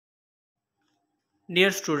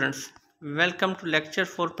Dear students, welcome to lecture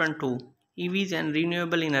 4.2 EVs and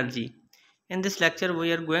renewable energy. In this lecture,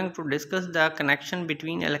 we are going to discuss the connection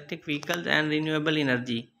between electric vehicles and renewable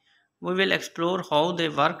energy. We will explore how they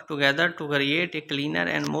work together to create a cleaner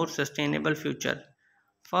and more sustainable future.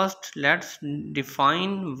 First, let's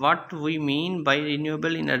define what we mean by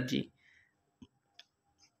renewable energy.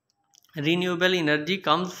 Renewable energy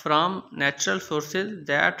comes from natural sources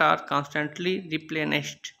that are constantly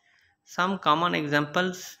replenished. Some common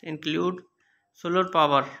examples include solar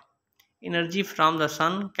power, energy from the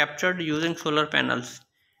sun captured using solar panels;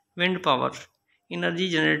 wind power, energy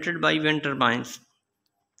generated by wind turbines;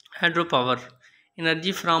 hydropower,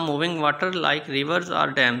 energy from moving water like rivers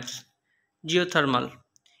or dams; geothermal,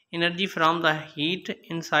 energy from the heat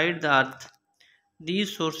inside the earth.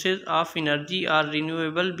 These sources of energy are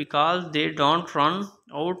renewable because they don't run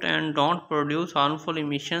out and don't produce harmful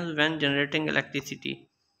emissions when generating electricity.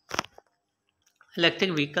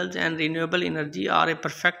 Electric vehicles and renewable energy are a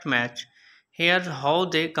perfect match. Here's how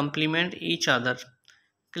they complement each other.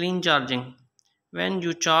 Clean charging. When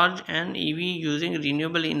you charge an EV using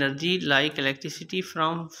renewable energy like electricity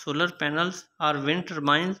from solar panels or wind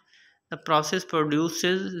turbines, the process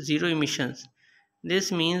produces zero emissions.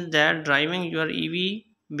 This means that driving your EV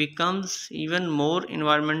becomes even more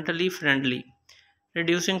environmentally friendly,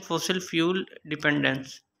 reducing fossil fuel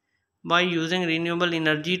dependence. By using renewable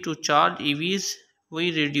energy to charge EVs,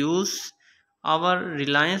 we reduce our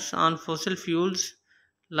reliance on fossil fuels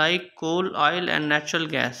like coal, oil, and natural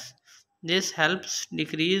gas. This helps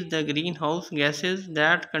decrease the greenhouse gases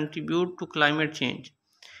that contribute to climate change.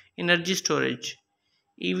 Energy storage.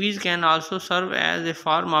 EVs can also serve as a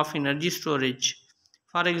form of energy storage.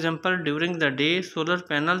 For example, during the day, solar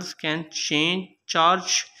panels can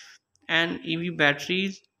charge an EV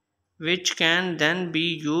batteries, which can then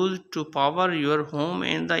be used to power your home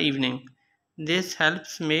in the evening. This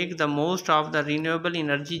helps make the most of the renewable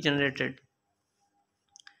energy generated.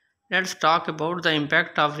 Let's talk about the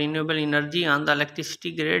impact of renewable energy on the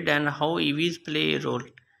electricity grid and how EVs play a role.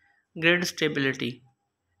 Grid stability.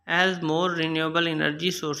 As more renewable energy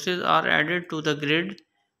sources are added to the grid,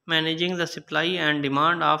 managing the supply and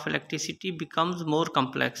demand of electricity becomes more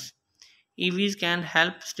complex. EVs can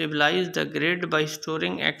help stabilize the grid by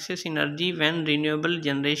storing excess energy when renewable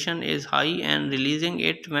generation is high and releasing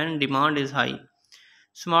it when demand is high.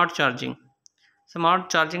 Smart charging. Smart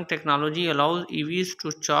charging technology allows EVs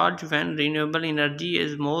to charge when renewable energy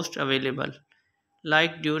is most available,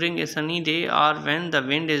 like during a sunny day or when the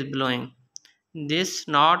wind is blowing. This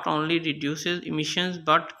not only reduces emissions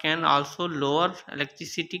but can also lower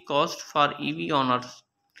electricity costs for EV owners.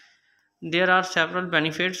 There are several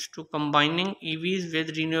benefits to combining EVs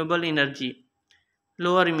with renewable energy.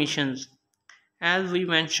 Lower emissions. As we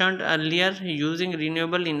mentioned earlier, using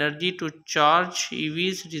renewable energy to charge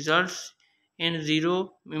EVs results in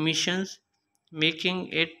zero emissions, making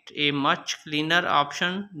it a much cleaner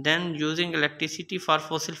option than using electricity for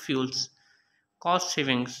fossil fuels. Cost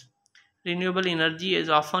savings. Renewable energy is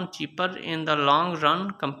often cheaper in the long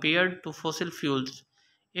run compared to fossil fuels.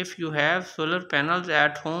 If you have solar panels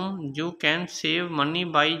at home, you can save money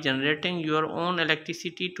by generating your own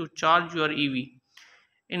electricity to charge your EV.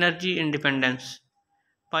 Energy independence.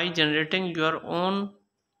 By generating your own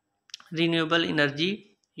renewable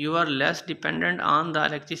energy, you are less dependent on the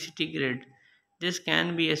electricity grid. This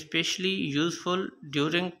can be especially useful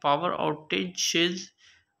during power outages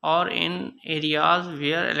or in areas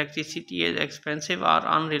where electricity is expensive or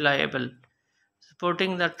unreliable,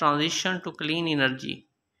 supporting the transition to clean energy.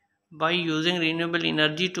 By using renewable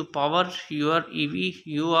energy to power your EV,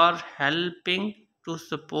 you are helping to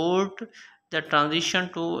support the transition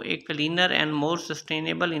to a cleaner and more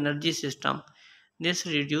sustainable energy system. This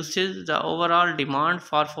reduces the overall demand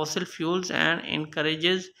for fossil fuels and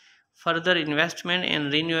encourages further investment in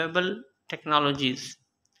renewable technologies.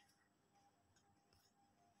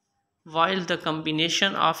 While the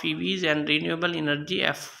combination of EVs and renewable energy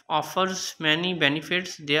offers many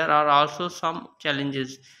benefits, there are also some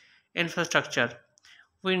challenges. Infrastructure.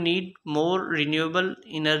 We need more renewable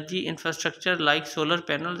energy infrastructure like solar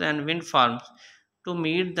panels and wind farms to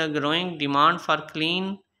meet the growing demand for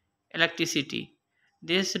clean electricity.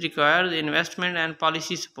 This requires investment and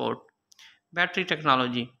policy support. Battery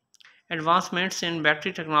technology. Advancements in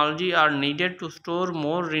battery technology are needed to store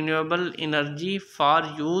more renewable energy for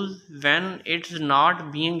use when it's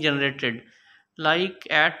not being generated, like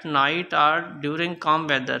at night or during calm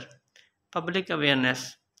weather. Public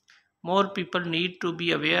awareness. More people need to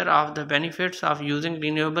be aware of the benefits of using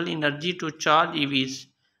renewable energy to charge EVs.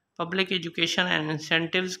 Public education and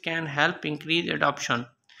incentives can help increase adoption.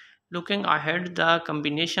 Looking ahead, the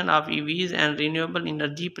combination of EVs and renewable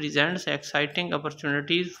energy presents exciting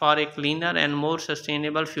opportunities for a cleaner and more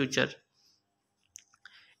sustainable future.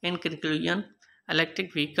 In conclusion,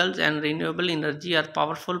 electric vehicles and renewable energy are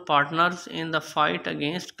powerful partners in the fight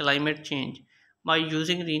against climate change. By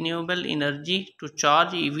using renewable energy to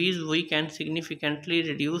charge EVs, we can significantly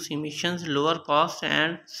reduce emissions, lower costs,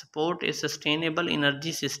 and support a sustainable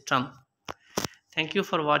energy system. Thank you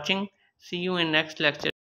for watching. See you in next lecture.